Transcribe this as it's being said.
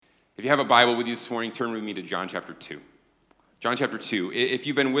If you have a Bible with you this morning, turn with me to John chapter 2. John chapter 2. If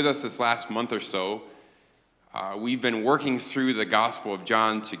you've been with us this last month or so, we've been working through the Gospel of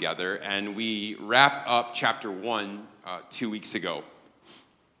John together, and we wrapped up chapter 1 2 weeks ago.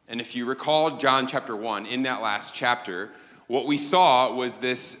 And if you recall John chapter 1, in that last chapter, what we saw was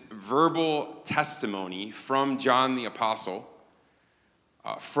this verbal testimony from John the Apostle,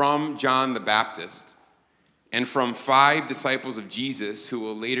 from John the Baptist, and from 5 disciples of Jesus who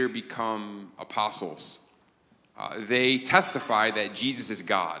will later become apostles. They testify that Jesus is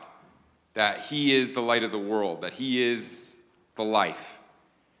God, that he is the light of the world, that he is the life,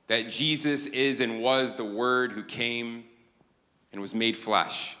 that Jesus is and was the Word who came and was made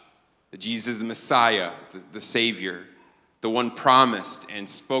flesh, that Jesus is the Messiah, the Savior, the one promised and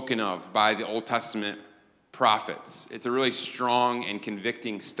spoken of by the Old Testament prophets. It's a really strong and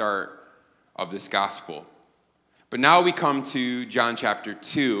convicting start of this gospel. But now we come to John chapter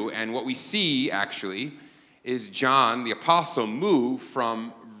 2, and what we see, actually, is John, the apostle, move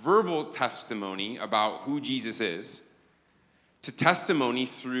from verbal testimony about who Jesus is to testimony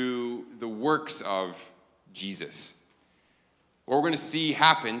through the works of Jesus. What we're going to see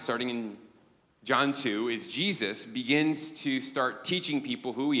happen, starting in John 2, is Jesus begins to start teaching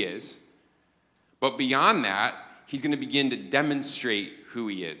people who he is, but beyond that, he's going to begin to demonstrate who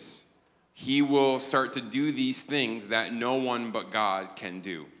he is. He will start to do these things that no one but God can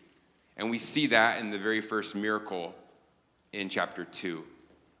do. And we see that in the very first miracle in chapter 2,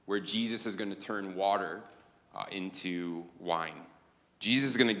 where Jesus is going to turn water into wine.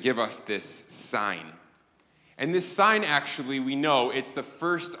 Jesus is going to give us this sign. And this sign, actually, we know it's the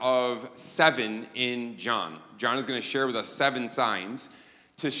first of 7 in John. John is going to share with us 7 signs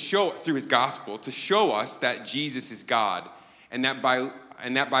to show, through his gospel, to show us that Jesus is God, and that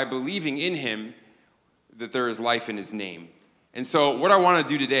by believing in him, that there is life in his name. And so what I want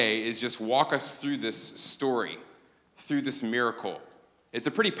to do today is just walk us through this story, through this miracle. It's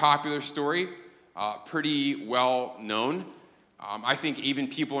a pretty popular story, pretty well known. I think even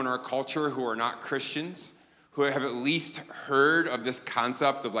people in our culture who are not Christians, who have at least heard of this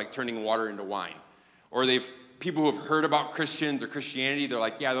concept of like turning water into wine. Or people who have heard about Christians or Christianity, they're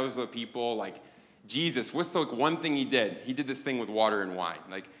like, yeah, those are the people, like, Jesus, what's the one thing he did? He did this thing with water and wine.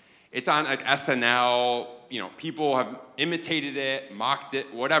 Like, it's on like SNL, people have imitated it, mocked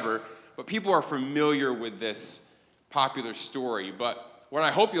it, whatever, but people are familiar with this popular story. But what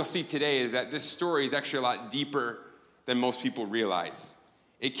I hope you'll see today is that this story is actually a lot deeper than most people realize.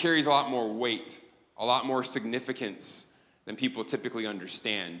 It carries a lot more weight, a lot more significance than people typically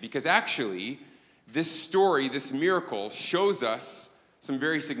understand. Because actually, this story, this miracle, shows us some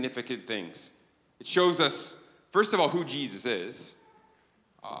very significant things. It shows us, first of all, who Jesus is.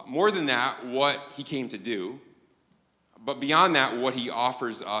 More than that, what he came to do. But beyond that, what he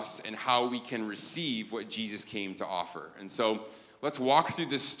offers us and how we can receive what Jesus came to offer. And so let's walk through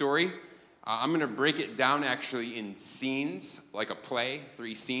this story. I'm going to break it down actually in scenes, like a play,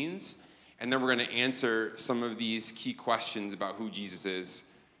 3 scenes. And then we're going to answer some of these key questions about who Jesus is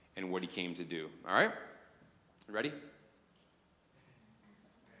and what he came to do. All right? Ready?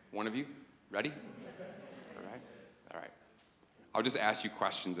 One of you? Ready? All right. I'll just ask you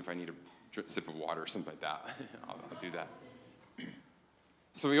questions if I need a sip of water or something like that. I'll do that.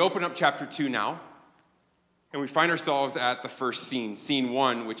 So we open up chapter 2 now, and we find ourselves at the first scene, scene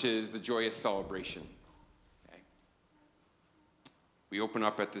 1, which is the joyous celebration. Okay. We open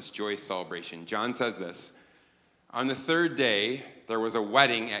up at this joyous celebration. John says this: on the 3rd day, there was a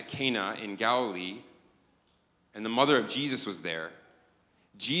wedding at Cana in Galilee, and the mother of Jesus was there.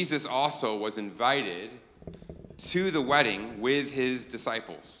 Jesus also was invited to the wedding with his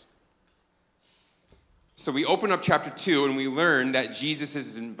disciples. So we open up chapter 2 and we learn that Jesus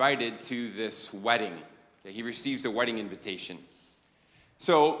is invited to this wedding. Okay, he receives a wedding invitation.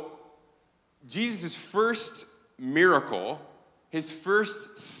 So Jesus' first miracle, his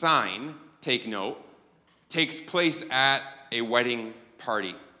first sign, take note, takes place at a wedding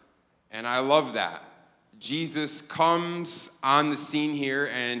party. And I love that. Jesus comes on the scene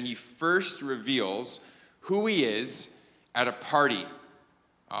here and he first reveals who he is at a party.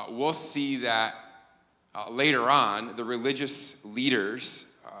 We'll see that later on, the religious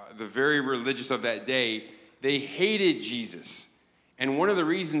leaders, the very religious of that day, they hated Jesus. And one of the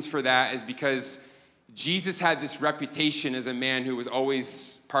reasons for that is because Jesus had this reputation as a man who was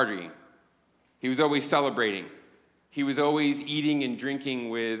always partying. He was always celebrating. He was always eating and drinking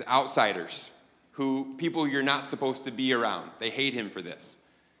with outsiders, people you're not supposed to be around. They hate him for this.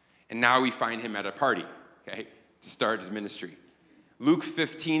 And now we find him at a party, okay? Start his ministry. Luke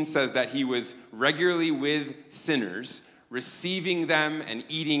 15 says that he was regularly with sinners, receiving them and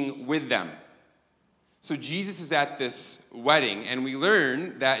eating with them. So Jesus is at this wedding, and we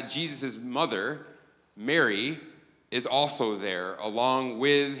learn that Jesus' mother, Mary, is also there along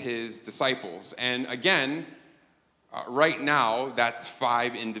with his disciples. And again, right now, that's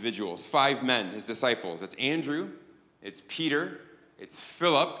 5 individuals, 5 men, his disciples. It's Andrew, it's Peter, it's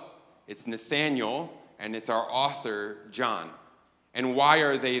Philip, it's Nathaniel, and it's our author, John. And why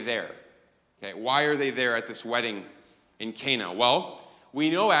are they there? Okay, why are they there at this wedding in Cana? Well, we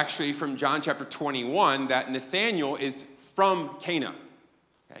know actually from John chapter 21 that Nathaniel is from Cana.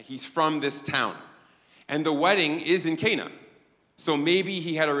 Okay, he's from this town. And the wedding is in Cana. So maybe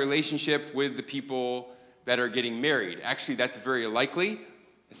he had a relationship with the people that are getting married. Actually, that's very likely,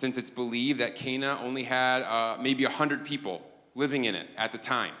 since it's believed that Cana only had maybe 100 people living in it at the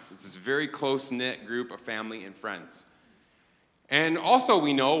time. It's this very close-knit group of family and friends. And also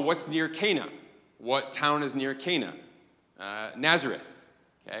we know what's near Cana. What town is near Cana? Nazareth,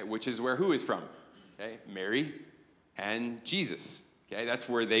 okay, which is where who is from? Okay, Mary and Jesus. Okay, that's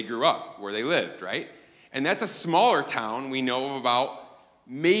where they grew up, where they lived, right? And that's a smaller town. We know of about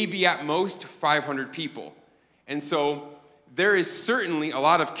maybe at most 500 people. And so there is certainly a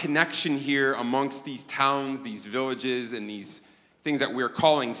lot of connection here amongst these towns, these villages, and these things that we're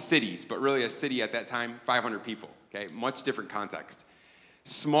calling cities, but really a city at that time, 500 people, okay? Much different context.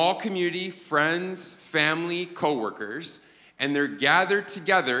 Small community, friends, family, co-workers, and they're gathered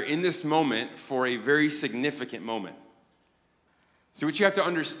together in this moment for a very significant moment. So what you have to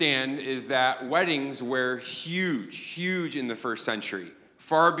understand is that weddings were huge in the first century,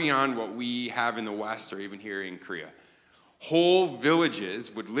 far beyond what we have in the West or even here in Korea. Whole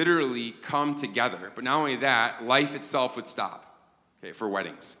villages would literally come together, but not only that, life itself would stop, okay, for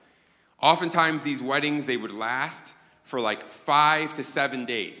weddings. Oftentimes these weddings, they would last for like 5 to 7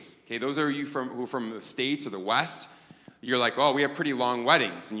 days. Okay, those of you who are from the States or the West, you're like, oh, we have pretty long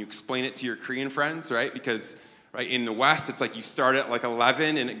weddings, and you explain it to your Korean friends, right? Because right in the West, it's like you start at like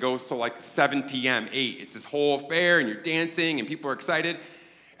 11 and it goes to like 7 p.m., 8. It's this whole affair, and you're dancing, and people are excited.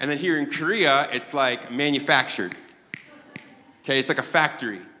 And then here in Korea, it's like manufactured. Okay, it's like a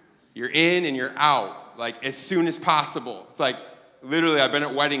factory. You're in and you're out, like as soon as possible. It's like, literally, I've been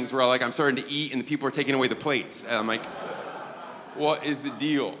at weddings where like I'm starting to eat and the people are taking away the plates. And I'm like, what is the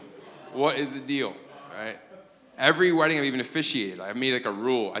deal? What is the deal, right? Every wedding I've even officiated, I've made like a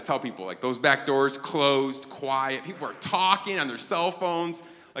rule. I tell people, like, those back doors closed, quiet. People are talking on their cell phones,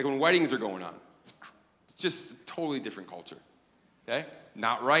 like when weddings are going on. It's just a totally different culture, okay?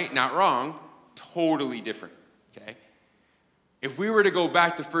 Not right, not wrong, totally different, okay? If we were to go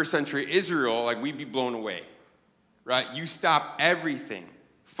back to first century Israel, like, we'd be blown away, right? You stop everything,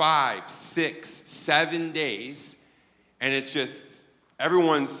 5, 6, 7 days, and it's just,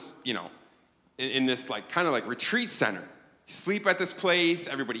 everyone's, you know, in this like kind of like retreat center. You sleep at this place,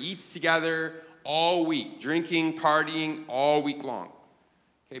 everybody eats together all week, drinking, partying all week long.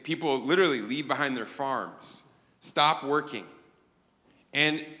 Okay, people literally leave behind their farms, stop working.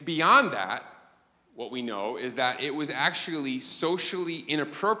 And beyond that, what we know is that it was actually socially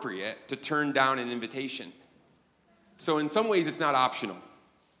inappropriate to turn down an invitation. So in some ways, it's not optional.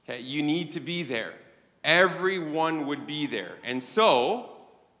 Okay, you need to be there. Everyone would be there. And so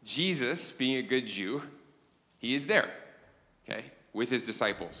Jesus, being a good Jew, he is there, okay, with his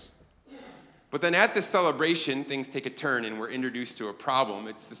disciples. But then at this celebration, things take a turn and we're introduced to a problem.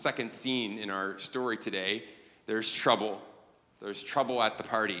 It's the second scene in our story today. There's trouble. There's trouble at the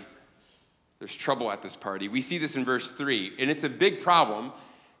party. There's trouble at this party. We see this in verse 3, and it's a big problem.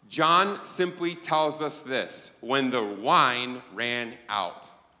 John simply tells us this: when the wine ran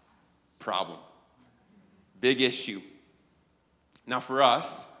out. Problem. Big issue. Now for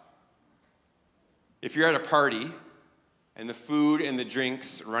us, if you're at a party and the food and the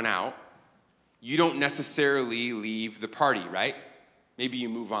drinks run out, you don't necessarily leave the party, right? Maybe you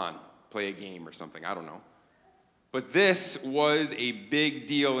move on, play a game or something, I don't know. But this was a big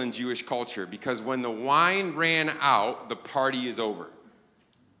deal in Jewish culture because when the wine ran out, the party is over.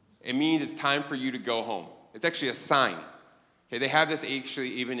 It means it's time for you to go home. It's actually a sign. Okay, they have this actually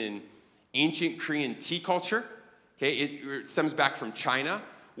even in ancient Korean tea culture. Okay, it stems back from China.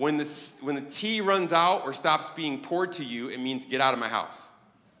 When the tea runs out or stops being poured to you, it means get out of my house.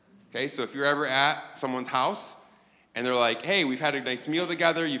 Okay, so if you're ever at someone's house and they're like, hey, we've had a nice meal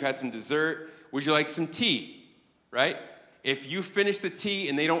together, you've had some dessert, would you like some tea? Right? If you finish the tea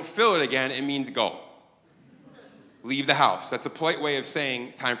and they don't fill it again, it means go. Leave the house. That's a polite way of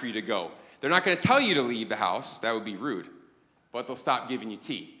saying time for you to go. They're not going to tell you to leave the house. That would be rude. But they'll stop giving you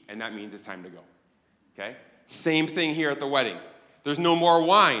tea, and that means it's time to go. Okay? Same thing here at the wedding. There's no more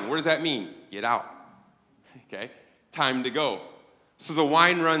wine. What does that mean? Get out. Okay? time to go. So the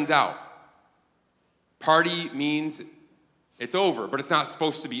wine runs out. Party means it's over, but it's not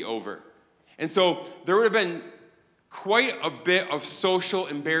supposed to be over. And so there would have been quite a bit of social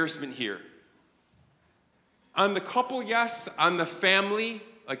embarrassment here. On the couple, yes. On the family,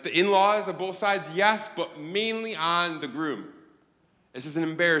 like the in-laws of both sides, yes, but mainly on the groom. This is an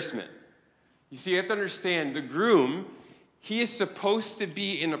embarrassment. You see, you have to understand, the groom, he is supposed to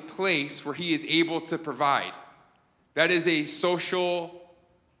be in a place where he is able to provide. That is a social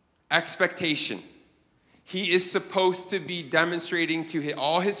expectation. He is supposed to be demonstrating to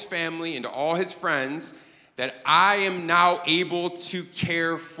all his family and to all his friends that I am now able to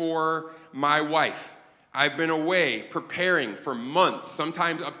care for my wife. I've been away preparing for months,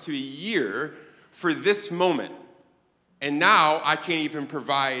 sometimes up to a year, for this moment. And now I can't even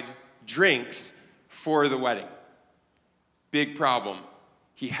provide drinks for the wedding. Big problem.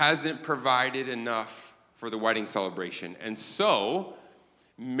 He hasn't provided enough for the wedding celebration. And so,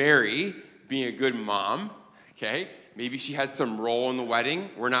 Mary, being a good mom, okay, maybe she had some role in the wedding,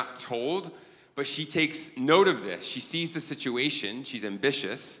 we're not told, but she takes note of this. She sees the situation, she's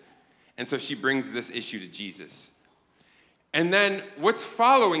ambitious, and so she brings this issue to Jesus. And then what's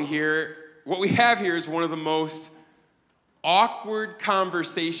following here, what we have here is one of the most awkward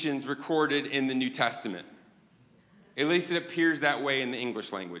conversations recorded in the New Testament. At least it appears that way in the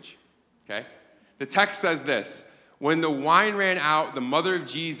English language, okay? The text says this: when the wine ran out, the mother of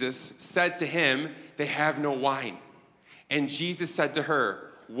Jesus said to him, they have no wine. And Jesus said to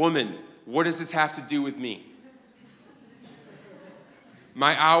her, woman, what does this have to do with me?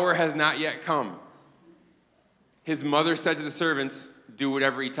 My hour has not yet come. His mother said to the servants, do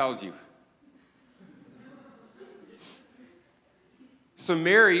whatever he tells you. So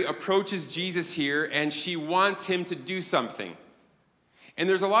Mary approaches Jesus here, and she wants him to do something. And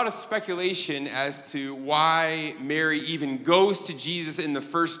there's a lot of speculation as to why Mary even goes to Jesus in the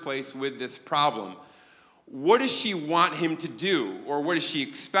first place with this problem. What does she want him to do, or what does she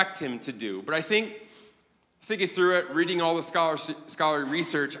expect him to do? But I think, thinking through it, reading all the scholarly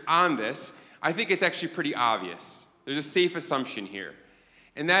research on this, I think it's actually pretty obvious. There's a safe assumption here.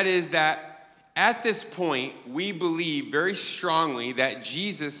 And that is that at this point, we believe very strongly that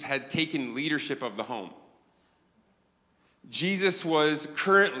Jesus had taken leadership of the home. Jesus was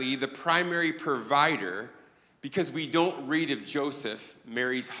currently the primary provider because we don't read of Joseph,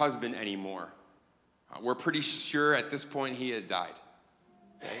 Mary's husband, anymore. We're pretty sure at this point he had died.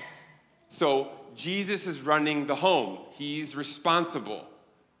 Okay? So Jesus is running the home. He's responsible.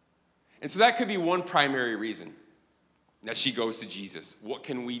 And so that could be one primary reason that she goes to Jesus. What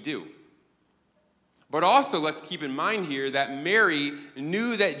can we do? But also, let's keep in mind here that Mary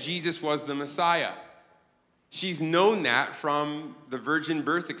knew that Jesus was the Messiah. She's known that from the virgin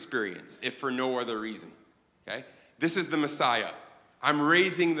birth experience, if for no other reason. Okay? This is the Messiah. I'm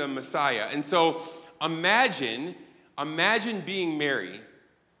raising the Messiah. And so imagine being Mary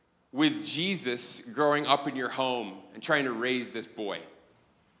with Jesus growing up in your home and trying to raise this boy.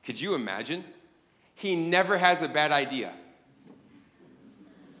 Could you imagine? He never has a bad idea.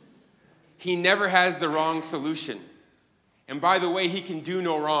 He never has the wrong solution. And by the way, he can do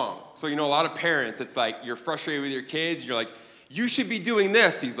no wrong. So, a lot of parents, it's like you're frustrated with your kids. And you're like, you should be doing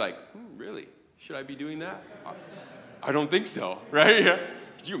this. He's like, really? Should I be doing that? I don't think so, right? Yeah.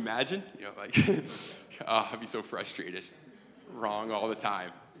 Could you imagine? I'd be so frustrated. Wrong all the time.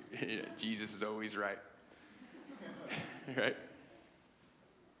 Jesus is always right. Right?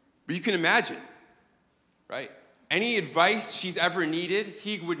 But you can imagine, right? Any advice she's ever needed,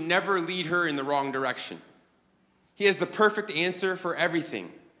 he would never lead her in the wrong direction. He has the perfect answer for everything,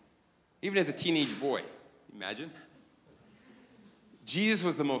 even as a teenage boy. Imagine. Jesus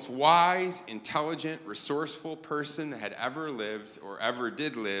was the most wise, intelligent, resourceful person that had ever lived or ever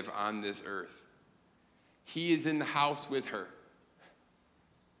did live on this earth. He is in the house with her.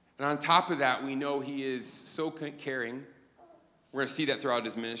 And on top of that, we know he is so caring. We're going to see that throughout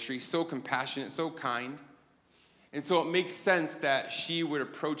his ministry. So compassionate, so kind. And so it makes sense that she would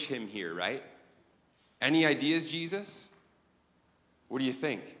approach him here, right? Any ideas, Jesus? What do you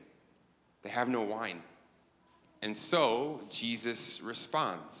think? They have no wine. And so Jesus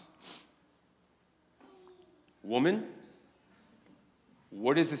responds, woman,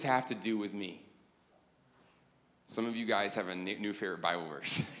 what does this have to do with me? Some of you guys have a new favorite Bible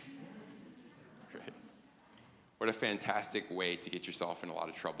verse. Right? What a fantastic way to get yourself in a lot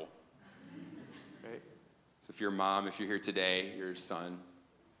of trouble. Right? So if you're a mom, if you're here today, you're a son,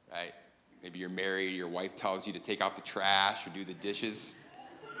 right? Maybe you're married, your wife tells you to take out the trash or do the dishes.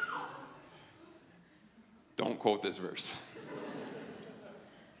 Don't quote this verse.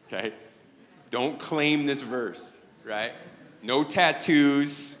 Okay? Don't claim this verse. right? No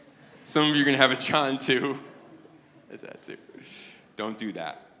tattoos. Some of you are going to have a John too. A tattoo. Don't do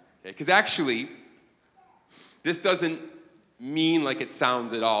that. Because actually, this doesn't mean like it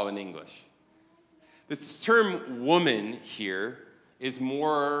sounds at all in English. This term woman here is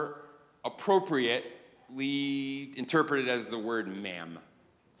more appropriately interpreted as the word ma'am.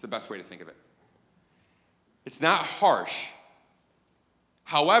 It's the best way to think of it. It's not harsh.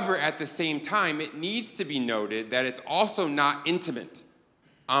 However, at the same time, it needs to be noted that it's also not intimate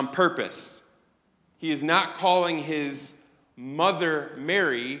on purpose. He is not calling his mother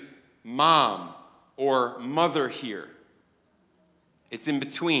Mary mom or mother here. It's in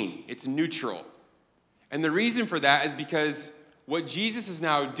between. It's neutral. And the reason for that is because what Jesus is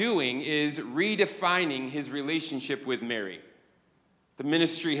now doing is redefining his relationship with Mary. The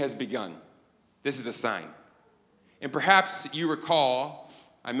ministry has begun. This is a sign. And perhaps you recall,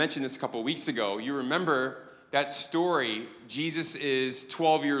 I mentioned this a couple of weeks ago, you remember that story. Jesus is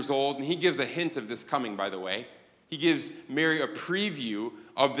 12 years old, and he gives a hint of this coming, by the way. He gives Mary a preview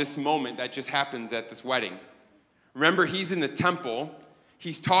of this moment that just happens at this wedding. Remember, he's in the temple.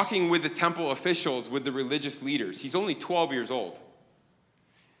 He's talking with the temple officials, with the religious leaders. He's only 12 years old.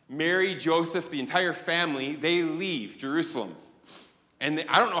 Mary, Joseph, the entire family, they leave Jerusalem. And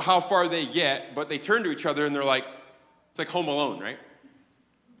I don't know how far they get, but they turn to each other and they're like, it's like Home Alone, right?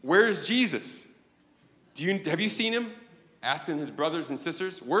 Where's Jesus? Have you seen him? Asking his brothers and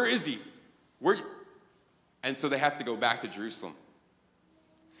sisters, where is he? And so they have to go back to Jerusalem.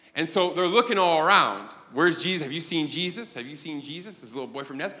 And so they're looking all around. Where's Jesus? Have you seen Jesus? Have you seen Jesus? This little boy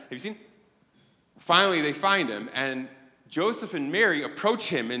from Nazareth. Have you seen him? Finally, they find him, and Joseph and Mary approach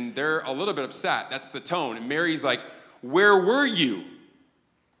him, and they're a little bit upset. That's the tone. And Mary's like, where were you?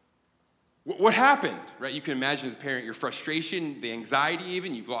 What happened? Right? You can imagine as a parent your frustration, the anxiety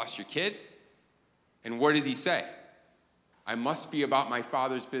even. You've lost your kid. And what does he say? I must be about my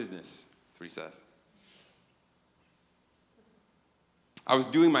Father's business. That's what he says. I was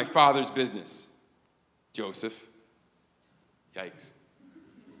doing my Father's business. Joseph. Yikes.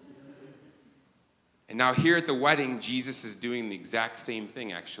 And now here at the wedding, Jesus is doing the exact same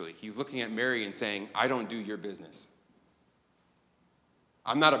thing, actually. He's looking at Mary and saying, I don't do your business.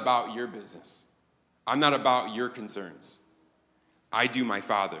 I'm not about your business. I'm not about your concerns. I do my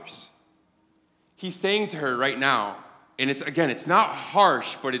Father's. He's saying to her right now, and it's not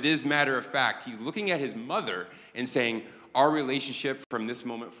harsh, but it is matter of fact. He's looking at his mother and saying, our relationship from this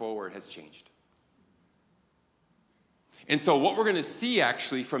moment forward has changed. And so what we're going to see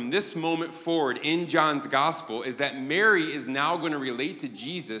actually from this moment forward in John's gospel is that Mary is now going to relate to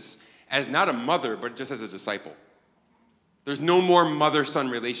Jesus as not a mother, but just as a disciple. There's no more mother-son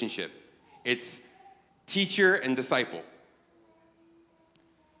relationship. It's teacher and disciple.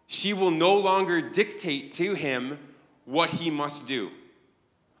 She will no longer dictate to him what he must do.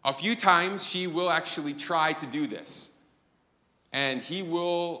 A few times she will actually try to do this. And he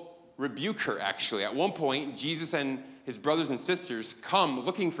will rebuke her, actually. At one point, Jesus and his brothers and sisters come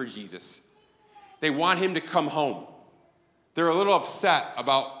looking for Jesus. They want him to come home. They're a little upset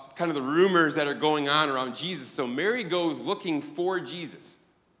about kind of the rumors that are going on around Jesus. So Mary goes looking for Jesus.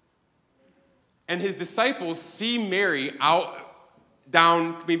 And his disciples see Mary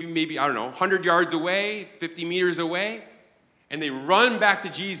down maybe, I don't know, 100 yards away, 50 meters away. And they run back to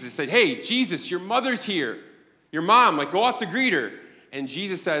Jesus and said, hey, Jesus, your mother's here. Your mom, go out to greet her. And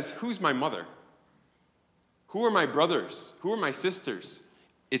Jesus says, who's my mother? Who are my brothers? Who are my sisters?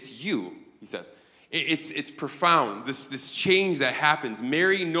 It's you, he says. It's profound, this change that happens.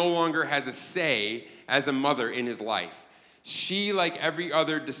 Mary no longer has a say as a mother in his life. She, like every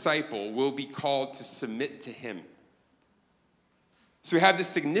other disciple, will be called to submit to him. So we have this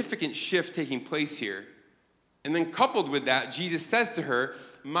significant shift taking place here. And then coupled with that, Jesus says to her,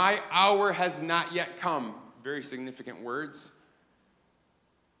 my hour has not yet come. Very significant words.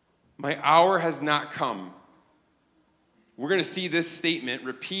 My hour has not come. We're going to see this statement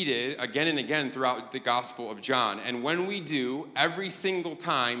repeated again and again throughout the Gospel of John. And when we do, every single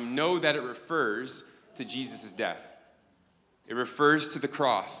time, know that it refers to Jesus' death. It refers to the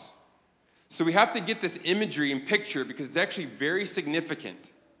cross. So we have to get this imagery and picture because it's actually very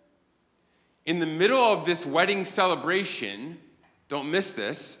significant. In the middle of this wedding celebration, don't miss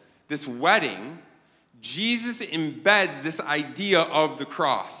this wedding, Jesus embeds this idea of the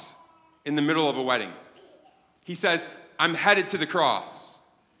cross in the middle of a wedding. He says, I'm headed to the cross.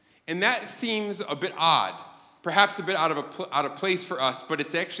 And that seems a bit odd, perhaps a bit out of place for us, but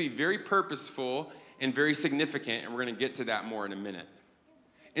it's actually very purposeful and very significant, and we're going to get to that more in a minute.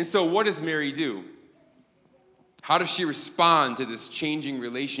 And so what does Mary do? How does she respond to this changing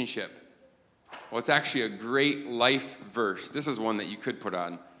relationship? Well, it's actually a great life verse. This is one that you could put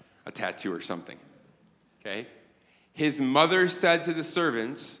on a tattoo or something. Okay? His mother said to the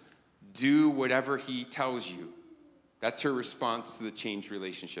servants, do whatever he tells you. That's her response to the changed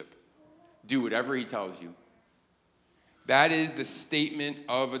relationship. Do whatever he tells you. That is the statement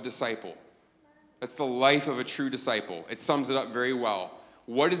of a disciple. That's the life of a true disciple. It sums it up very well.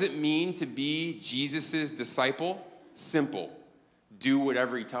 What does it mean to be Jesus' disciple? Simple. Do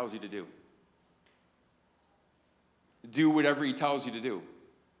whatever he tells you to do. Do whatever he tells you to do.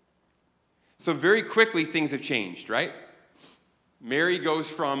 So very quickly, things have changed, right? Mary goes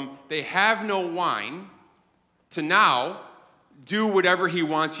from, they have no wine, to now, do whatever he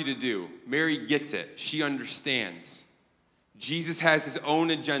wants you to do. Mary gets it. She understands. Jesus has his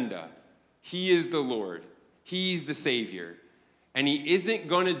own agenda. He is the Lord. He's the Savior. And he isn't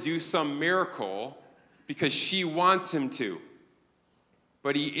going to do some miracle because she wants him to.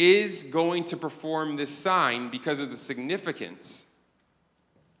 But he is going to perform this sign because of the significance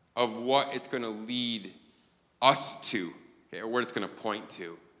of what it's going to lead us to, okay, or what it's going to point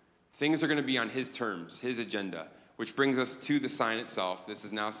to. Things are going to be on his terms, his agenda, which brings us to the sign itself. This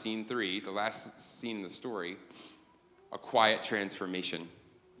is now scene 3, the last scene in the story, a quiet transformation.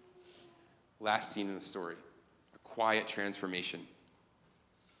 Last scene in the story, a quiet transformation.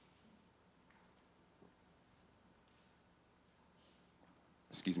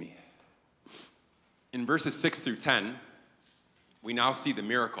 Excuse me. In verses 6 through 10, we now see the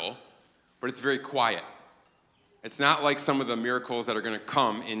miracle, but it's very quiet. It's not like some of the miracles that are going to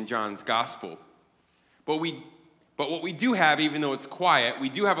come in John's gospel. But what we do have, even though it's quiet, we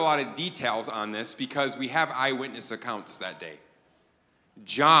do have a lot of details on this because we have eyewitness accounts that day.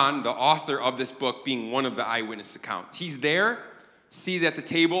 John, the author of this book, being one of the eyewitness accounts. He's there, seated at the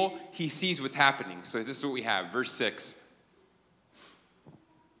table. He sees what's happening. So this is what we have. Verse 6.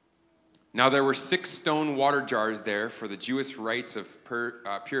 Now there were 6 stone water jars there for the Jewish rites of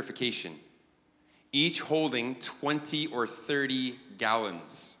purification, each holding 20 or 30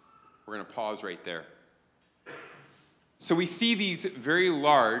 gallons. We're going to pause right there. So we see these very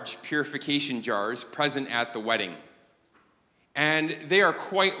large purification jars present at the wedding. And they are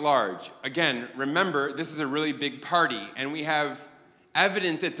quite large. Again, remember, this is a really big party, and we have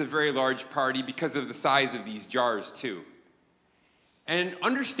evidence it's a very large party because of the size of these jars, too. And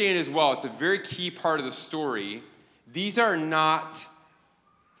understand as well, it's a very key part of the story, these are not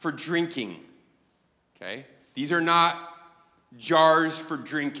for drinking, okay? These are not jars for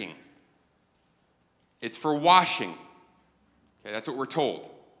drinking. It's for washing. Okay, that's what we're told.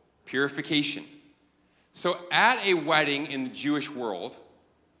 Purification. So at a wedding in the Jewish world,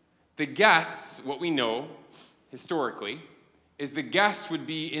 the guests, what we know historically, is the guests would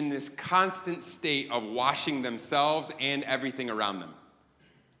be in this constant state of washing themselves and everything around them.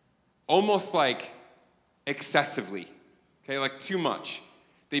 Almost like excessively, okay, like too much.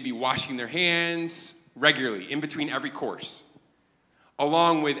 They'd be washing their hands regularly in between every course,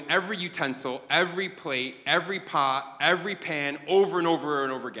 along with every utensil, every plate, every pot, every pan, over and over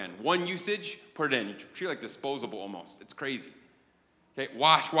and over again. One usage, put it in. You treat it like disposable almost. It's crazy. Okay,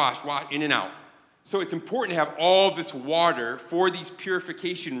 wash, in and out. So it's important to have all this water for these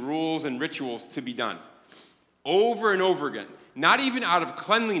purification rules and rituals to be done. Over and over again. Not even out of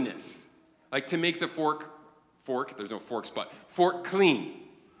cleanliness. Like to make the fork, there's no forks, but fork clean.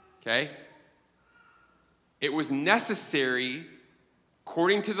 Okay? It was necessary,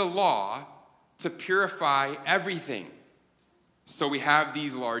 according to the law, to purify everything. So we have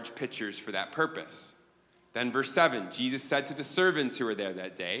these large pitchers for that purpose. Then verse 7, Jesus said to the servants who were there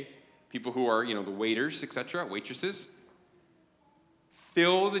that day, people who are, the waiters, etc., waitresses,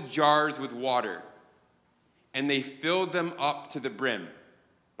 fill the jars with water. And they filled them up to the brim.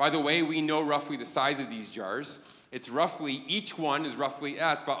 By the way, we know roughly the size of these jars. Each one is roughly,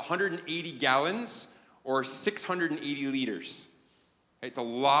 it's about 180 gallons or 680 liters. It's a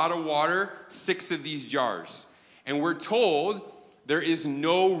lot of water, 6 of these jars. And we're told there is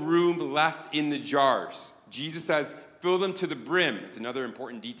no room left in the jars. Jesus says, fill them to the brim. It's another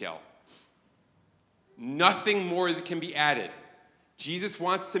important detail. Nothing more that can be added. Jesus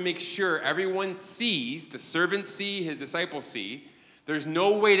wants to make sure everyone sees, the servants see, his disciples see, there's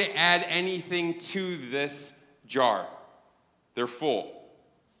no way to add anything to this jar. They're full.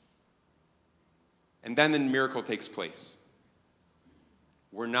 And then the miracle takes place.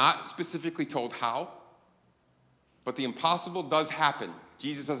 We're not specifically told how, but the impossible does happen.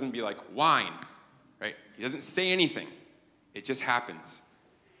 Jesus doesn't be like, wine, right? He doesn't say anything. It just happens.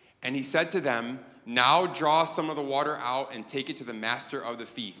 And he said to them, now draw some of the water out and take it to the master of the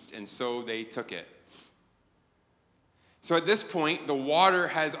feast. And so they took it. So at this point, the water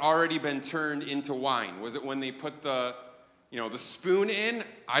has already been turned into wine. Was it when they put the spoon in?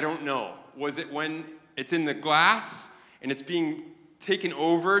 I don't know. Was it when it's in the glass and it's being taken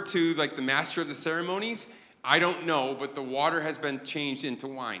over to like the master of the ceremonies? I don't know, but the water has been changed into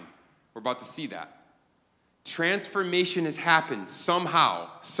wine. We're about to see that. Transformation has happened somehow,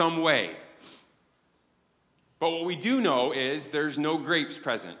 some way. But what we do know is there's no grapes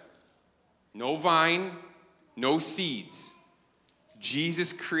present, no vine, no seeds.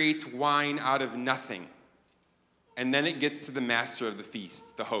 Jesus creates wine out of nothing. And then it gets to the master of the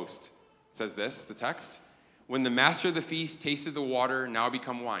feast, the host. It says this, the text. When the master of the feast tasted the water now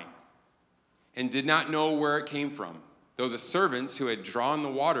become wine, and did not know where it came from, though the servants who had drawn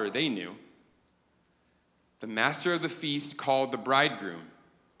the water, they knew, the master of the feast called the bridegroom,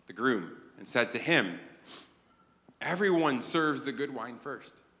 the groom, and said to him, everyone serves the good wine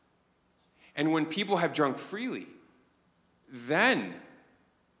first. And when people have drunk freely, then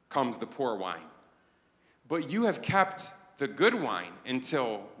comes the poor wine. But you have kept the good wine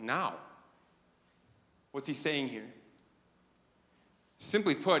until now. What's he saying here?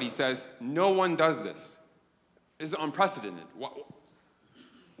 Simply put, he says, no one does this. This is unprecedented.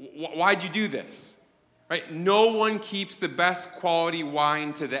 Why'd you do this? Right? No one keeps the best quality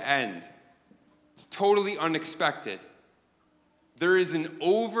wine to the end. It's totally unexpected. There is an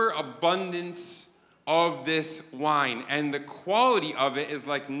overabundance of this wine, and the quality of it is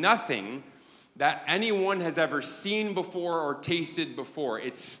like nothing that anyone has ever seen before or tasted before.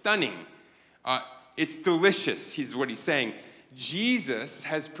 It's stunning. It's delicious, is what he's saying. Jesus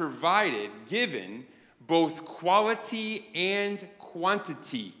has given both quality and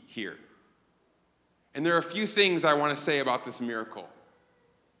quantity here. And there are a few things I want to say about this miracle.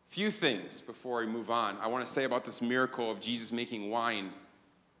 Few things before we move on. I want to say about this miracle of Jesus making wine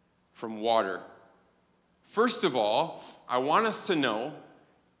from water. First of all, I want us to know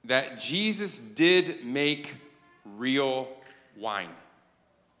that Jesus did make real wine.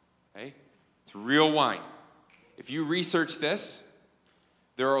 Okay? It's real wine. If you research this,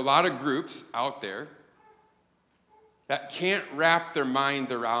 there are a lot of groups out there that can't wrap their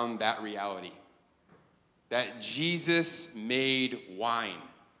minds around that reality. That Jesus made wine.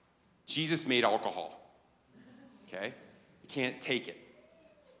 Jesus made alcohol. Okay? You can't take it.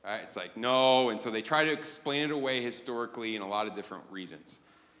 Right? It's like, no, and so they try to explain it away historically in a lot of different reasons.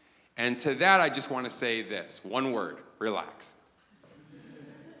 And to that, I just want to say this, one word, relax.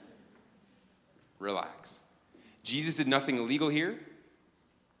 Relax. Jesus did nothing illegal here.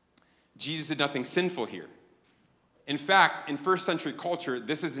 Jesus did nothing sinful here. In fact, in first century culture,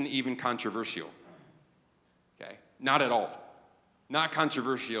 this isn't even controversial. Okay? Not at all. Not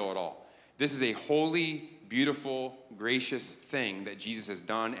controversial at all. This is a holy, beautiful, gracious thing that Jesus has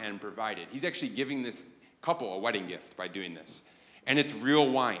done and provided. He's actually giving this couple a wedding gift by doing this. And it's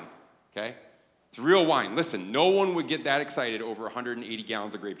real wine. Okay? It's real wine. Listen, no one would get that excited over 180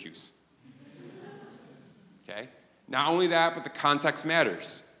 gallons of grape juice. Okay? Not only that, but the context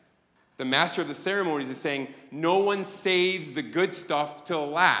matters. The master of the ceremonies is saying, no one saves the good stuff till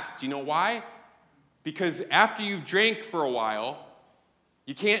last. Do you know why? Because after you've drank for a while,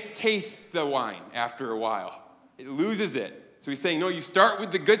 you can't taste the wine after a while. It loses it. So he's saying, no, you start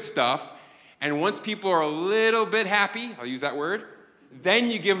with the good stuff, and once people are a little bit happy, I'll use that word,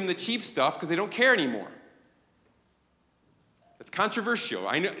 then you give them the cheap stuff because they don't care anymore. It's controversial.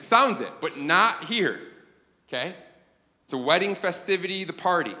 I know it sounds it, but not here. Okay? It's a wedding festivity, the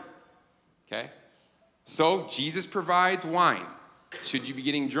party. Okay? So Jesus provides wine. Should you be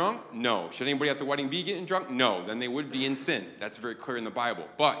getting drunk? No. Should anybody at the wedding be getting drunk? No. Then they would be in sin. That's very clear in the Bible.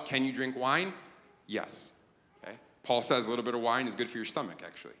 But can you drink wine? Yes. Okay? Paul says a little bit of wine is good for your stomach,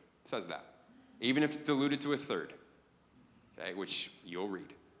 actually. He says that. Even if it's diluted to a third. Okay? Which you'll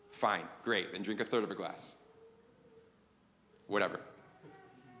read. Fine. Great. Then drink a third of a glass. Whatever.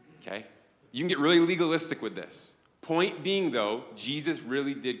 Okay? You can get really legalistic with this. Point being, though, Jesus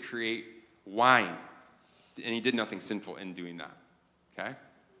really did create wine. And he did nothing sinful in doing that. Okay?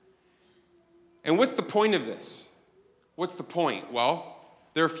 And what's the point of this? What's the point? Well,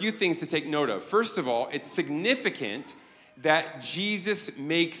 there are a few things to take note of. First of all, it's significant that Jesus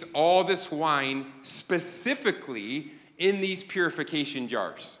makes all this wine specifically in these purification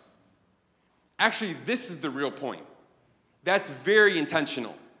jars. Actually, this is the real point. That's very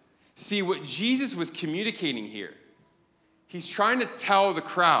intentional. See, what Jesus was communicating here, he's trying to tell the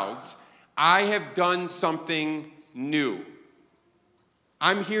crowds, I have done something new.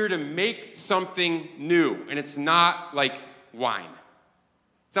 I'm here to make something new, and it's not like wine.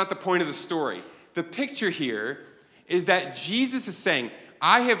 It's not the point of the story. The picture here is that Jesus is saying,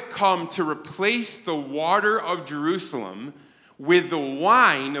 I have come to replace the water of Jerusalem with the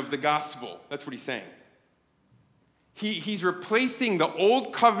wine of the gospel. That's what he's saying. He's replacing the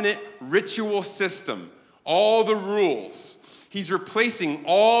old covenant ritual system, all the rules. He's replacing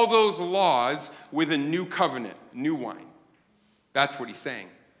all those laws with a new covenant, new wine. That's what he's saying.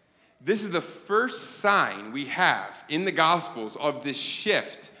 This is the first sign we have in the Gospels of this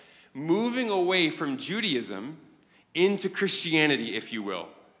shift, moving away from Judaism into Christianity, if you will.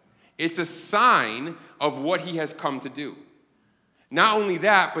 It's a sign of what he has come to do. Not only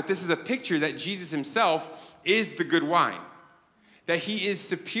that, but this is a picture that Jesus himself is the good wine, that he is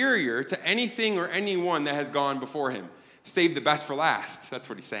superior to anything or anyone that has gone before him. Save the best for last. That's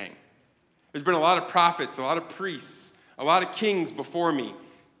what he's saying. There's been a lot of prophets, a lot of priests, a lot of kings before me.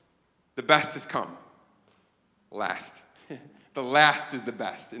 The best has come. Last. The last is the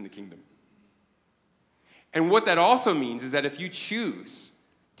best in the kingdom. And what that also means is that if you choose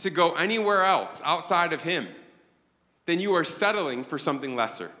to go anywhere else outside of him, then you are settling for something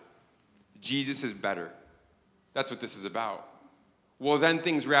lesser. Jesus is better. That's what this is about. Well, then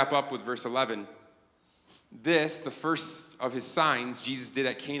things wrap up with verse 11. This, the first of his signs, Jesus did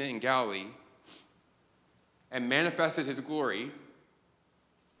at Cana in Galilee and manifested his glory.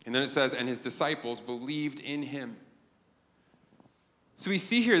 And then it says, and his disciples believed in him. So we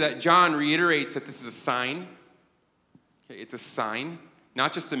see here that John reiterates that this is a sign. Okay, it's a sign,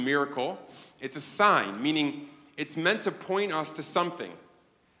 not just a miracle. It's a sign, meaning it's meant to point us to something.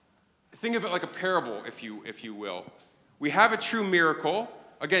 Think of it like a parable, if you will. We have a true miracle.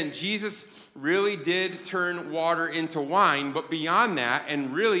 Again, Jesus really did turn water into wine, but beyond that,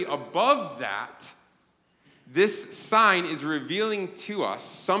 and really above that, this sign is revealing to us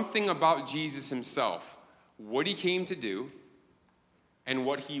something about Jesus himself, what he came to do, and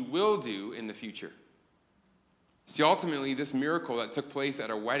what he will do in the future. See, ultimately, this miracle that took place at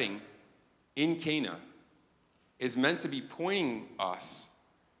a wedding in Cana is meant to be pointing us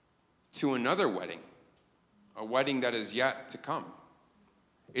to another wedding, a wedding that is yet to come.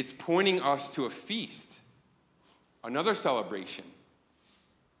 It's pointing us to a feast, another celebration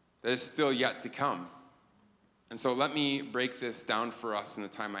that is still yet to come. And so let me break this down for us in the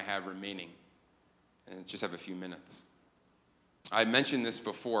time I have remaining, and just have a few minutes. I mentioned this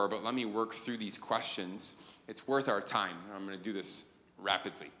before, but let me work through these questions. It's worth our time, and I'm going to do this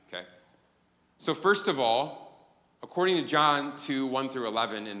rapidly, okay? So first of all, according to John 2, 1 through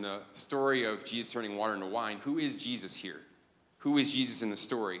 11, in the story of Jesus turning water into wine, who is Jesus here? Who is Jesus in the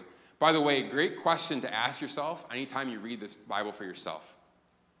story? By the way, great question to ask yourself anytime you read the Bible for yourself.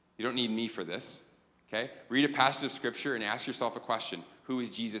 You don't need me for this, okay? Read a passage of Scripture and ask yourself a question. Who is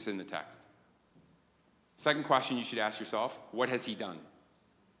Jesus in the text? Second question you should ask yourself, what has he done?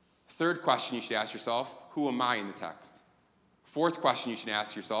 Third question you should ask yourself, who am I in the text? Fourth question you should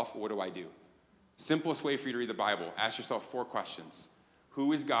ask yourself, what do I do? Simplest way for you to read the Bible, ask yourself 4 questions.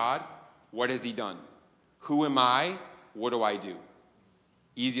 Who is God? What has he done? Who am I? What do I do?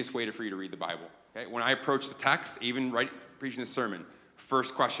 Easiest way for you to read the Bible. Okay? When I approach the text, even preaching the sermon,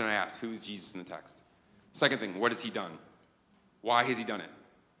 first question I ask, who is Jesus in the text? Second thing, what has he done? Why has he done it?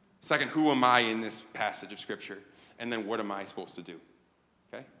 Second, who am I in this passage of Scripture? And then what am I supposed to do?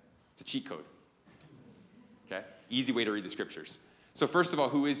 Okay? It's a cheat code. Okay? Easy way to read the Scriptures. So first of all,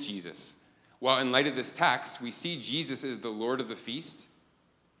 who is Jesus? Well, in light of this text, we see Jesus is the Lord of the feast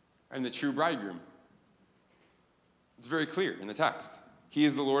and the true bridegroom. It's very clear in the text. He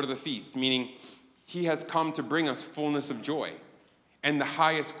is the Lord of the feast, meaning he has come to bring us fullness of joy and the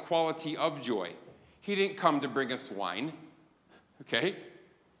highest quality of joy. He didn't come to bring us wine, okay?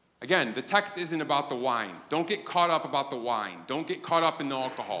 Again, the text isn't about the wine. Don't get caught up about the wine. Don't get caught up in the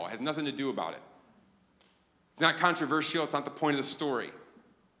alcohol. It has nothing to do about it. It's not controversial. It's not the point of the story.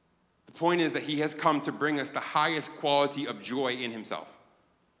 The point is that he has come to bring us the highest quality of joy in himself.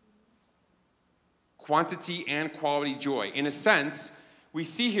 Quantity and quality joy. In a sense, we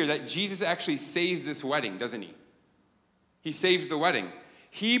see here that Jesus actually saves this wedding, doesn't he? He saves the wedding.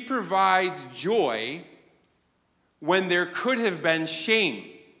 He provides joy when there could have been shame.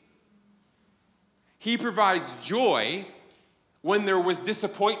 He provides joy when there was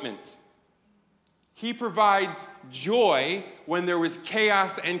disappointment. He provides joy when there was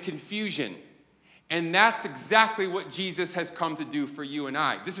chaos and confusion. And that's exactly what Jesus has come to do for you and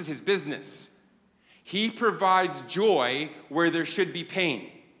I. This is his business. He provides joy where there should be pain.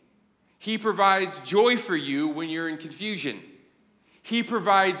 He provides joy for you when you're in confusion. He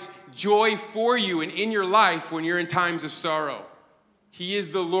provides joy for you and in your life when you're in times of sorrow. He is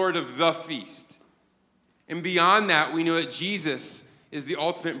the Lord of the feast. And beyond that, we know that Jesus is the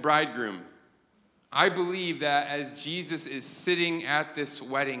ultimate bridegroom. I believe that as Jesus is sitting at this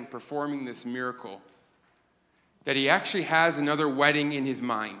wedding, performing this miracle, that he actually has another wedding in his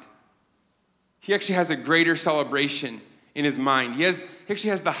mind. He actually has a greater celebration in his mind. He actually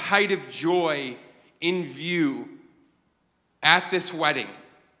has the height of joy in view at this wedding,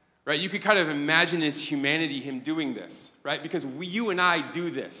 right? You could kind of imagine his humanity, him doing this, right? Because you and I do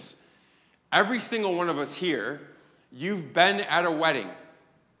this. Every single one of us here, you've been at a wedding.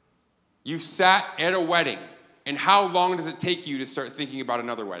 You've sat at a wedding. And how long does it take you to start thinking about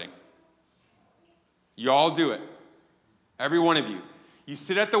another wedding? You all do it. Every one of you. You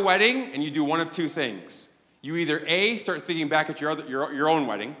sit at the wedding and you do one of two things. You either A, start thinking back at your own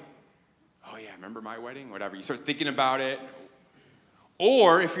wedding. Oh yeah, remember my wedding? Whatever. You start thinking about it.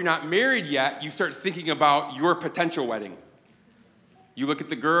 Or if you're not married yet, you start thinking about your potential wedding. You look at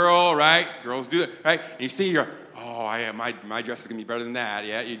the girl, right? Girls do it, right? And you see her, my dress is going to be better than that.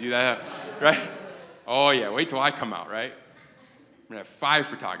 Yeah, you do that, right? Oh yeah, wait till I come out, right? I'm going to have 5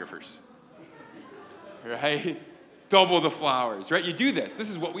 photographers, right? Double the flowers, right? You do this. This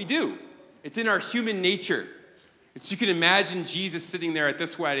is what we do. It's in our human nature. It's, you can imagine Jesus sitting there at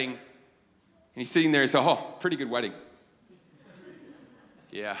this wedding, and he's sitting there and says, oh, pretty good wedding.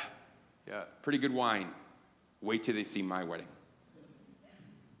 Yeah, pretty good wine. Wait till they see my wedding.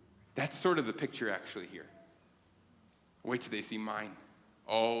 That's sort of the picture actually here. Wait till they see mine.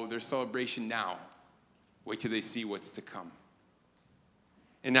 Oh, there's celebration now. Wait till they see what's to come.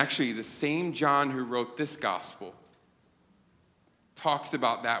 And actually, the same John who wrote this gospel talks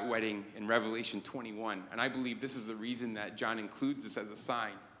about that wedding in Revelation 21. And I believe this is the reason that John includes this as a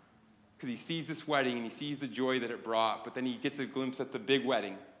sign. Because he sees this wedding and he sees the joy that it brought, but then he gets a glimpse at the big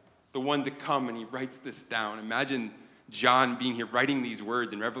wedding, the one to come, and he writes this down. Imagine John being here writing these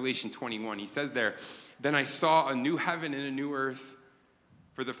words in Revelation 21. He says there, then I saw a new heaven and a new earth,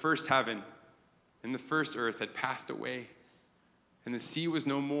 for the first heaven and the first earth had passed away, and the sea was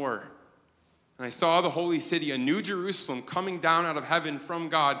no more. And I saw the holy city, a new Jerusalem, coming down out of heaven from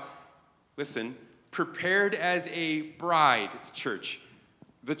God. Listen, prepared as a bride, it's church,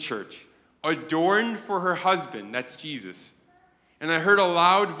 the church, adorned for her husband, that's Jesus. And I heard a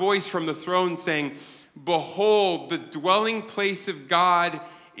loud voice from the throne saying, behold, the dwelling place of God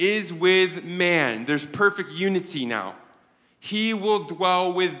is with man. There's perfect unity now. He will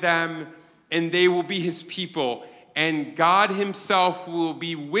dwell with them, and they will be his people. And God himself will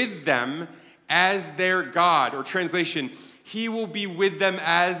be with them as their God. Or translation, he will be with them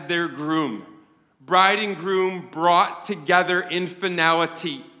as their groom. Bride and groom brought together in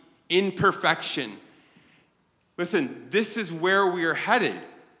finality, in perfection. Listen, this is where we are headed.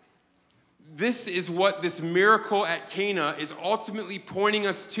 This is what this miracle at Cana is ultimately pointing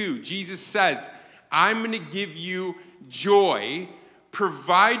us to. Jesus says, I'm going to give you joy,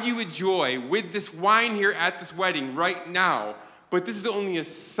 provide you with joy with this wine here at this wedding right now, but this is only a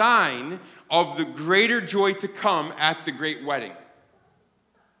sign of the greater joy to come at the great wedding.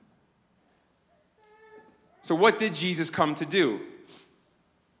 So what did Jesus come to do?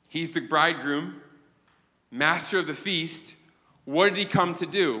 He's the bridegroom, master of the feast. What did he come to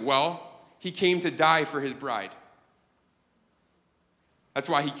do? Well, he came to die for his bride. That's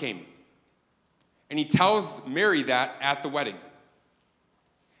why he came. And he tells Mary that at the wedding.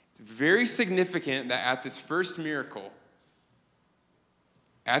 It's very significant that at this first miracle,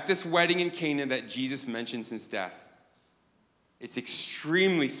 at this wedding in Cana that Jesus mentions his death, it's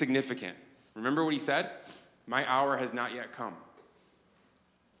extremely significant. Remember what he said? My hour has not yet come.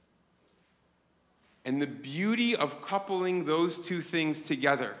 And the beauty of coupling those two things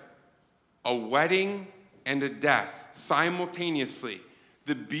together, a wedding and a death simultaneously,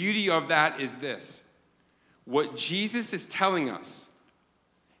 the beauty of that is this. What Jesus is telling us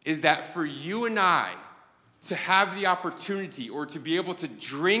is that for you and I to have the opportunity or to be able to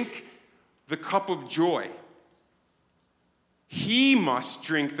drink the cup of joy, he must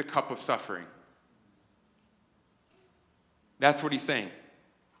drink the cup of suffering. That's what he's saying.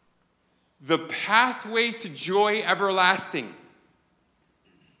 The pathway to joy everlasting,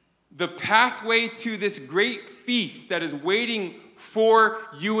 the pathway to this great feast that is waiting for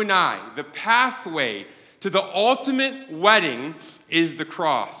you and I, the pathway to the ultimate wedding is the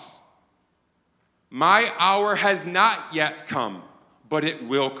cross. My hour has not yet come, but it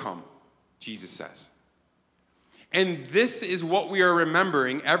will come, Jesus says. And this is what we are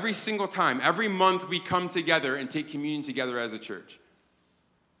remembering every single time. Every month we come together and take communion together as a church.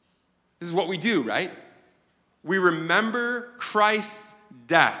 This is what we do, right? We remember Christ's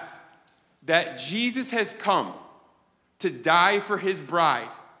death, that Jesus has come to die for his bride,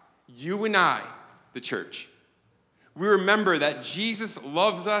 you and I, the church. We remember that Jesus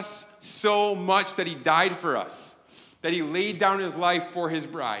loves us so much that he died for us, that he laid down his life for his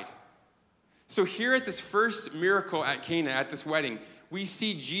bride. So here at this first miracle at Cana, at this wedding, we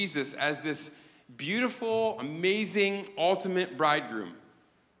see Jesus as this beautiful, amazing, ultimate bridegroom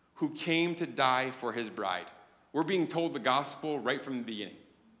who came to die for his bride. We're being told the gospel right from the beginning.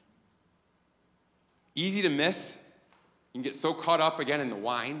 Easy to miss. You can get so caught up again in the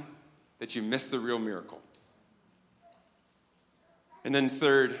wine that you miss the real miracle. And then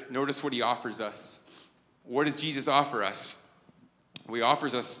third, notice what he offers us. What does Jesus offer us? Well, he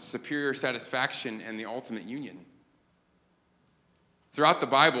offers us superior satisfaction and the ultimate union. Throughout the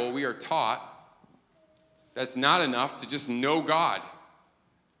Bible, we are taught that it's not enough to just know God.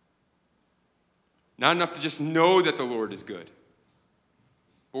 Not enough to just know that the Lord is good.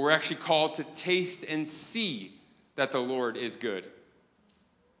 But we're actually called to taste and see that the Lord is good.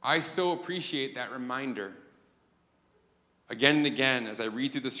 I so appreciate that reminder. Again and again, as I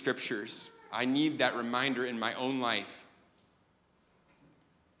read through the scriptures, I need that reminder in my own life.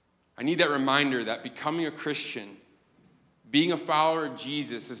 I need that reminder that becoming a Christian, being a follower of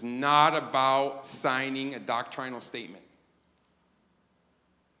Jesus, is not about signing a doctrinal statement,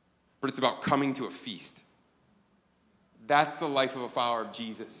 but it's about coming to a feast. That's the life of a follower of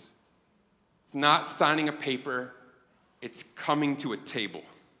Jesus. It's not signing a paper, it's coming to a table.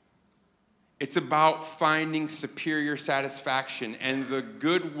 It's about finding superior satisfaction, and the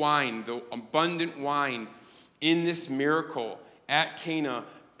good wine, the abundant wine in this miracle at Cana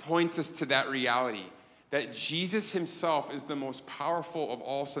points us to that reality, that Jesus himself is the most powerful of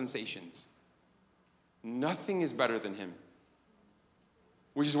all sensations. Nothing is better than him.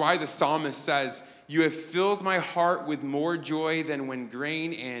 Which is why the psalmist says, "You have filled my heart with more joy than when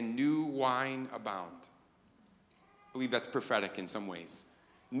grain and new wine abound." I believe that's prophetic in some ways.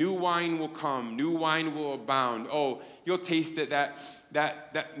 New wine will come. New wine will abound. Oh, you'll taste it.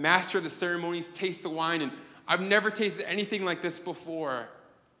 That master of the ceremonies tastes the wine, and I've never tasted anything like this before.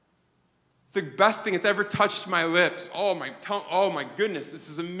 It's the best thing that's ever touched my lips. Oh, my tongue. Oh, my goodness. This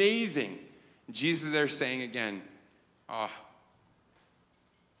is amazing. And Jesus is there saying again,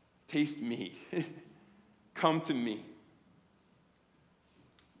 taste me. Come to me.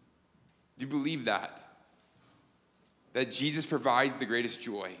 Do you believe that? That Jesus provides the greatest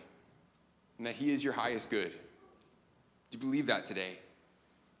joy and that he is your highest good? Do you believe that today?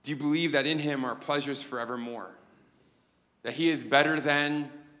 Do you believe that in him are pleasures forevermore? That he is better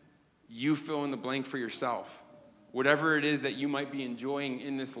than you fill in the blank for yourself? Whatever it is that you might be enjoying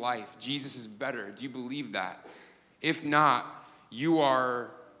in this life, Jesus is better. Do you believe that? If not, you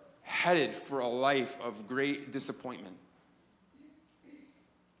are headed for a life of great disappointment.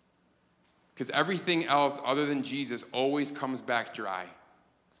 Because everything else other than Jesus always comes back dry,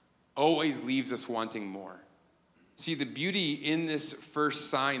 always leaves us wanting more. See, the beauty in this first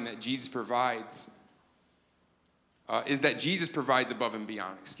sign that Jesus provides is that Jesus provides above and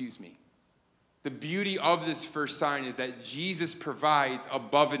beyond, The beauty of this first sign is that Jesus provides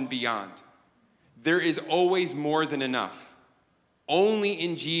above and beyond. There is always more than enough. Only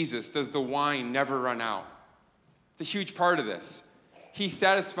in Jesus does the wine never run out. It's a huge part of this. He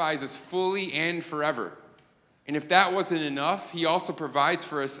satisfies us fully and forever. And if that wasn't enough, he also provides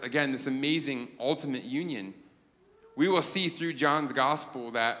for us, again, this amazing ultimate union. We will see through John's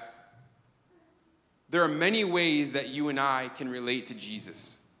gospel that there are many ways that you and I can relate to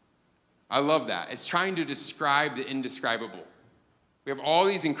Jesus. I love that. It's trying to describe the indescribable. We have all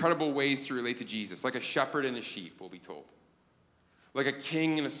these incredible ways to relate to Jesus, like a shepherd and a sheep, we'll be told. Like a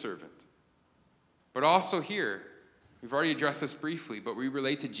king and a servant. But also here, we've already addressed this briefly, but we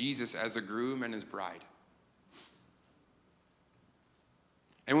relate to Jesus as a groom and his bride.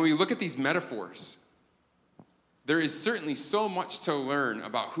 And when we look at these metaphors, there is certainly so much to learn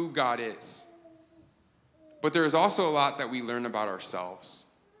about who God is. But there is also a lot that we learn about ourselves.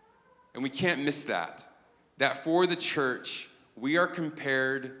 And we can't miss that. That for the church, we are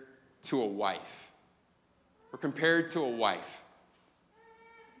compared to a wife. We're compared to a wife.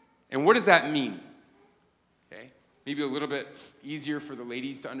 And what does that mean? Okay, maybe a little bit easier for the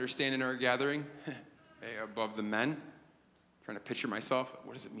ladies to understand in our gathering, above the men. I'm trying to picture myself.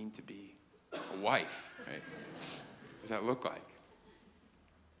 What does it mean to be a wife? Right? What does that look like?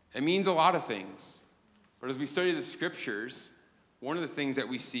 It means a lot of things. But as we study the scriptures, one of the things that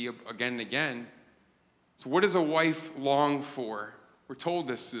we see again and again is, what does a wife long for? We're told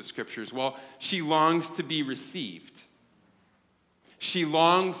this through the scriptures. Well, she longs to be received. She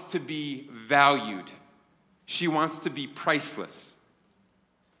longs to be valued. She wants to be priceless.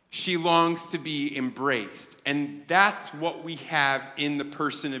 She longs to be embraced. And that's what we have in the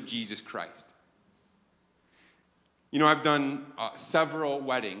person of Jesus Christ. You know, I've done several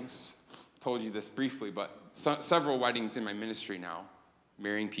weddings. Told you this briefly, but several weddings in my ministry now.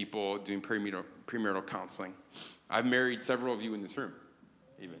 Marrying people, doing premarital counseling. I've married several of you in this room,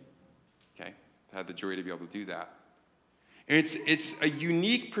 even. Okay? I had the joy to be able to do that. And it's a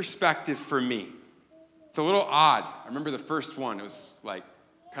unique perspective for me. It's a little odd. I remember the first one. It was like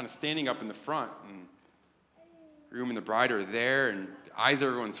kind of standing up in the front, and the groom and the bride are there, and eyes of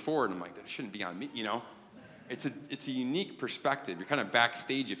everyone's forward. And I'm like, that shouldn't be on me, you know? It's a unique perspective. You're kind of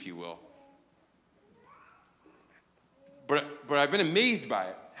backstage, if you will. But I've been amazed by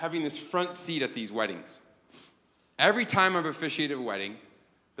it, having this front seat at these weddings. Every time I've officiated a wedding,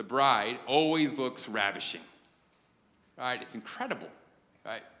 the bride always looks ravishing. Right? It's incredible.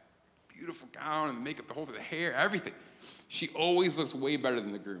 Right? Beautiful gown and the makeup, the whole thing, the hair, everything. She always looks way better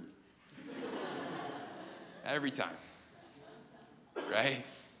than the groom. Every time. Right?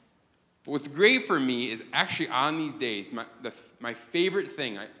 But what's great for me is actually on these days, my favorite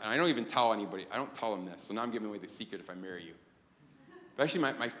thing, I don't even tell anybody, I don't tell them this, so now I'm giving away the secret if I marry you. But actually,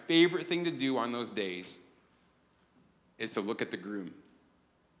 my favorite thing to do on those days is to look at the groom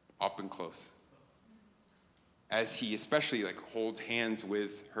up and close. As he especially holds hands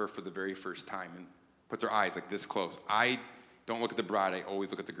with her for the very first time and puts her eyes this close. I don't look at the bride, I always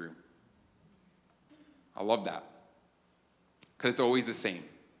look at the groom. I love that. Because it's always the same.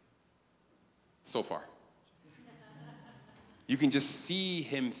 So far. You can just see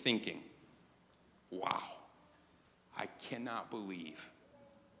him thinking, wow, I cannot believe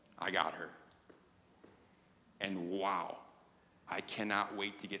I got her. And wow, I cannot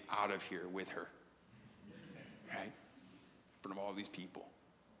wait to get out of here with her. Right? In front of all these people.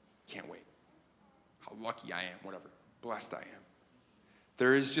 Can't wait. How lucky I am, whatever. Blessed I am.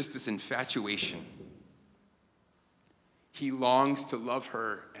 There is just this infatuation. He longs to love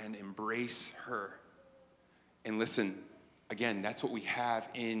her and embrace her. And listen, again, that's what we have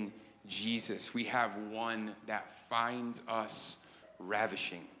in Jesus. We have one that finds us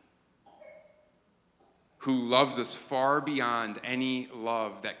ravishing, who loves us far beyond any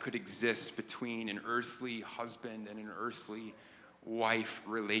love that could exist between an earthly husband and an earthly wife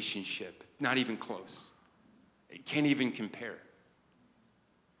relationship. Not even close. It can't even compare.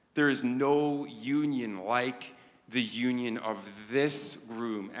 There is no union like the union of this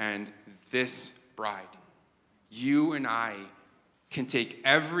groom and this bride. You and I can take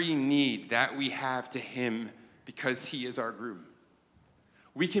every need that we have to him because he is our groom.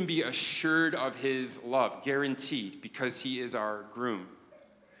 We can be assured of his love, guaranteed, because he is our groom.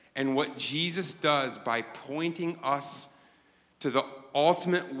 And what Jesus does by pointing us to the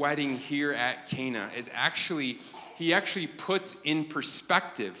ultimate wedding here at Cana is he actually puts in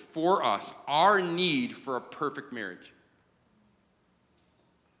perspective for us our need for a perfect marriage.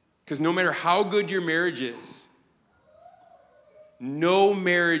 Because no matter how good your marriage is, no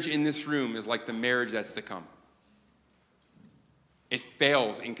marriage in this room is like the marriage that's to come. It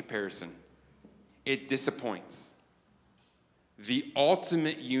fails in comparison. It disappoints. The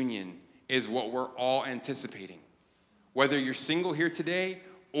ultimate union is what we're all anticipating. Whether you're single here today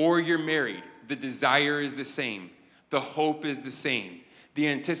or you're married, the desire is the same. The hope is the same. The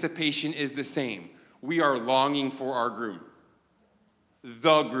anticipation is the same. We are longing for our groom.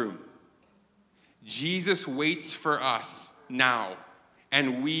 The groom. Jesus waits for us now,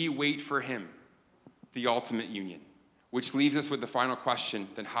 and we wait for him, the ultimate union. Which leaves us with the final question,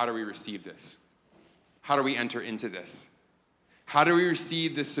 then how do we receive this? How do we enter into this? How do we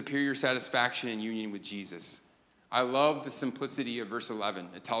receive this superior satisfaction and union with Jesus? I love the simplicity of verse 11.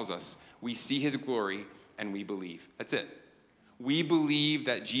 It tells us, we see his glory and we believe. That's it. We believe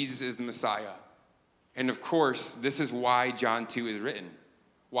that Jesus is the Messiah. And of course, this is why John 2 is written.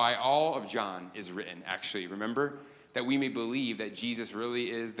 Why all of John is written, actually. Remember? That we may believe that Jesus really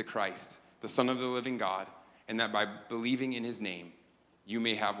is the Christ, the Son of the living God, and that by believing in his name, you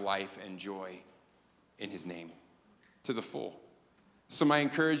may have life and joy in his name to the full. So my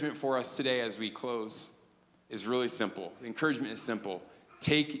encouragement for us today as we close is really simple. The encouragement is simple.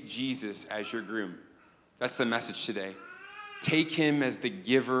 Take Jesus as your groom. That's the message today. Take him as the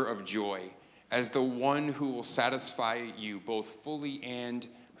giver of joy, as the one who will satisfy you both fully and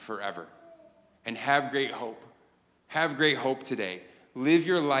forever. And have great hope. Have great hope today. Live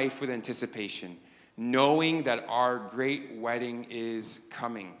your life with anticipation, knowing that our great wedding is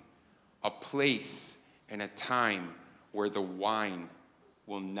coming, a place and a time where the wine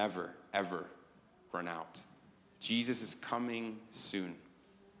will never, ever run out. Jesus is coming soon, and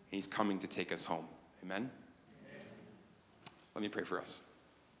he's coming to take us home. Amen? Let me pray for us.